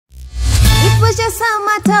just a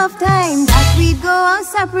matter of time that we'd go our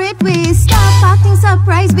separate ways. Stop acting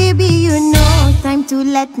surprised, baby, you know, time to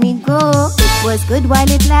let me go. It was good while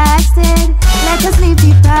it lasted, let us leave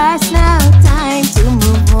the past now. Time to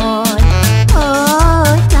move on,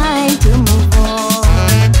 oh, time to move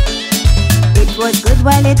on. It was good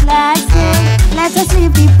while it lasted, let us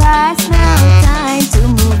leave the past now. Time to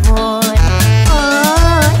move on,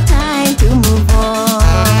 oh, time to move on.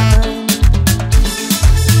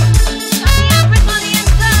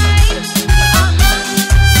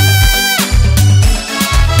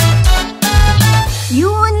 You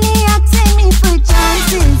only asking me for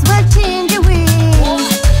chances, well change your ways.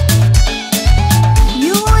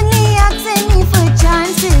 You only asking me for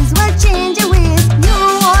chances, well change your ways. You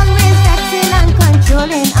always vexing and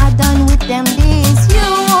controlling, I'm done with them days. You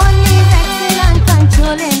only vexing and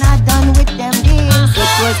controlling, I'm done with them days.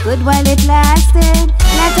 It was good while it lasted,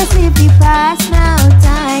 let us leave the past now.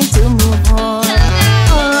 Time to move on,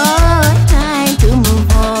 oh, time to move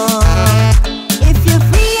on. If you're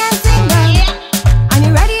free and single, and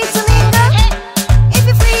you're ready to mingle, if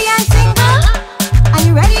you're free and single, and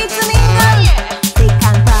you're ready to mingle, they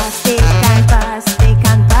can pass, they can pass, they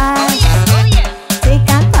can pass, they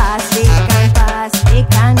can pass, they can pass, they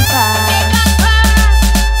can pass.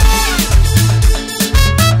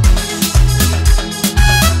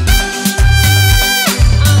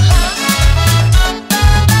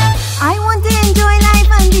 I want to enjoy life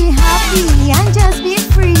and be happy and just be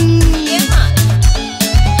free.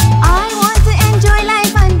 I want to enjoy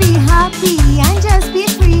life and be happy and just be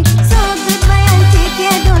free. So goodbye and take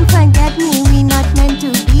care, don't forget me, we not meant to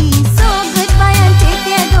be. So goodbye and take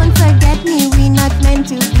care, don't forget me, we not meant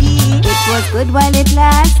to be. It was good while it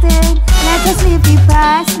lasted, let us leave the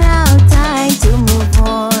past now. Time to move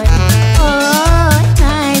on, oh,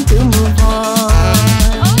 time to move on.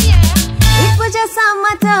 It was just a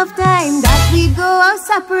matter of time that we'd go our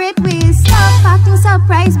separate ways. Stop acting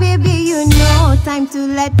surprised, baby, you know, time to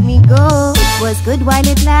let me go. It was good while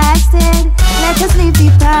it lasted, let us leave the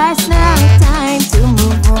past now. Time to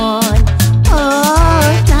move on,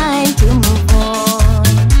 oh, time to move on.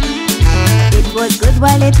 It was good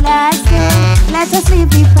while it lasted, let us leave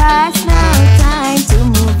the past now. Time to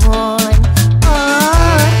move on,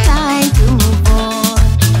 oh, time to move on,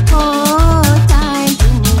 oh, time to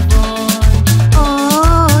move on,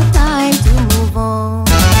 oh, time to move on.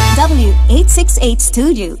 W868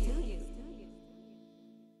 Studio.